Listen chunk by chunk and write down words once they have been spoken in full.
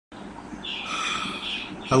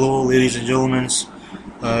Hello ladies and gentlemen,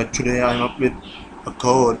 today I'm up with a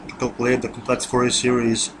code to calculate the complex Fourier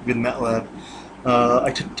series with Matlab.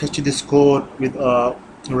 I tested this code with a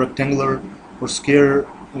rectangular or square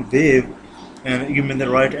wave and it gave me the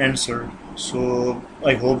right answer, so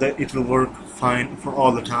I hope that it will work fine for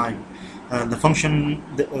all the time. The function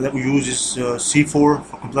that we use is C4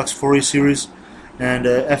 for complex Fourier series, and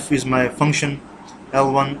F is my function,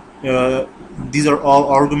 L1. These are all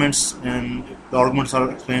arguments, and the arguments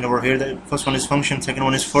are explained over here. The first one is function, second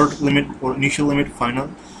one is first limit or initial limit,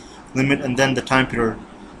 final limit, and then the time period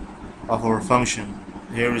of our function.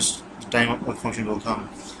 Here is the time of the function will come.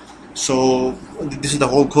 So this is the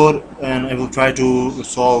whole code, and I will try to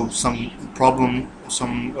solve some problem,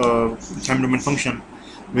 some time domain function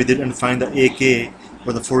with it, and find the AK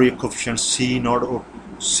or the Fourier coefficient C0 or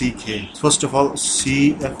CK. First of all,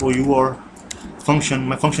 CFOUR function.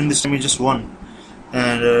 My function this time is just 1,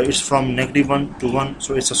 and it's from -1 to 1,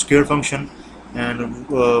 so it's a square function, and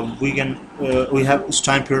we have this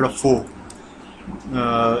time period of 4,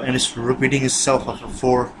 and it's repeating itself after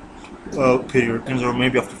 4 period, or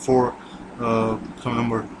maybe after 4 some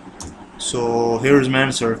number. So here is my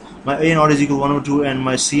answer. My A0 is equal to 1 over 2, and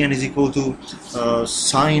my Cn is equal to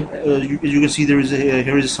sine. You can see there is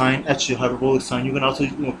here is a sine, H hyperbolic sine. You can also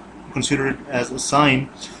consider it as a sine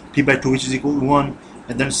p by 2, which is equal to 1,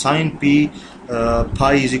 and then sine p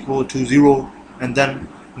pi is equal to 0, and then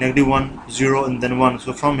 -1, 0, and then 1.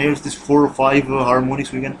 So from here, this 4 or 5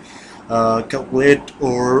 harmonics, we can calculate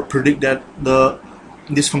or predict that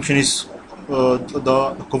this function is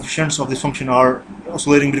the coefficients of this function are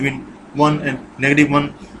oscillating between 1 and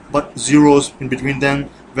 -1, but zeros in between them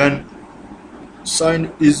when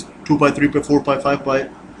sine is 2 pi, 3 pi, 4 pi, 5 pi,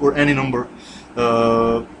 or any number,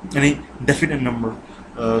 any definite number.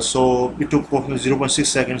 So it took 0.6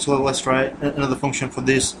 seconds. So let's try another function for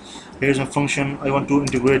this. Here's my function. I want to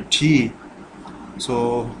integrate t. So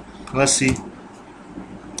let's see.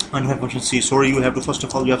 And my function c. Sorry, you have to first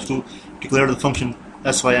of all you have to declare the function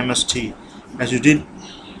SYMST, as you did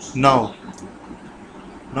now.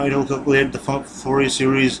 Now it will calculate the Fourier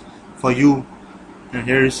series for you, and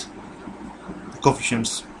here is the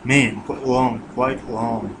coefficients. Man, quite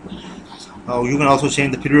long. You can also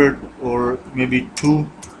change the period, or maybe 2,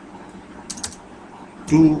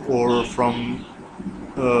 or from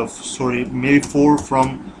maybe 4 from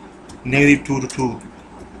 -2 to 2.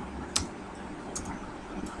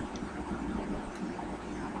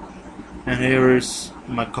 And here is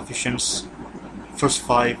my coefficients, first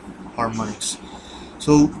 5 harmonics.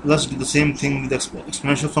 So let's do the same thing with the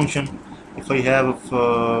exponential function. If I have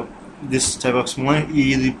this type of exponential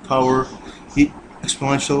e to the power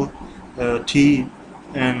exponential t,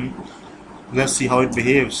 and let's see how it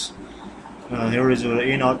behaves. Here is our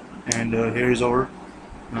A0, and here is our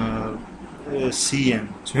Cn.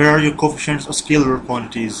 So here are your coefficients of scalar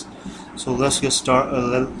quantities. So let's get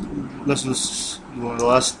let's just do the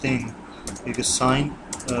last thing. You get sine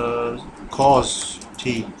cos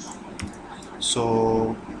t. So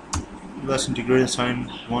let's integrate sine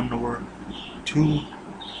 1 over 2,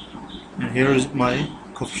 and here is my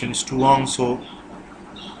coefficient. Is too long, so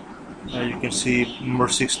you can see number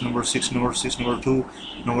 6, number 6, number 6, number 2,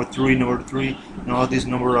 number 3, number 3, and all these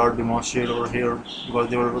numbers are demonstrated over here because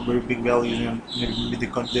they were very big values, and maybe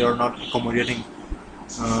they are not accommodating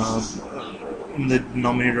in the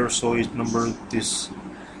denominator, so it's number this.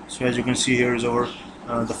 So as you can see, here is our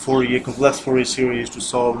the complex Fourier series to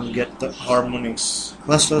solve and get the harmonics.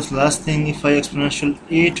 Last thing, if I exponential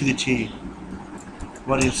a to the t,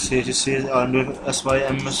 what it says? It says under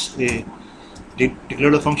SYMSA.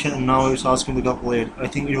 Declare the function, and now it's asking to calculate. I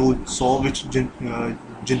think it will solve it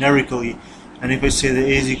generically, and if I say the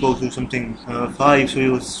a is equal to something 5, so it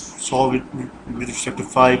will solve it with respect to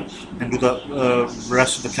 5 and do the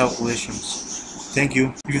rest of the calculations. Thank you.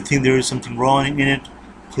 If you think there is something wrong in it,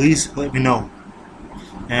 please let me know,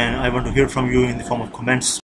 and I want to hear from you in the form of comments.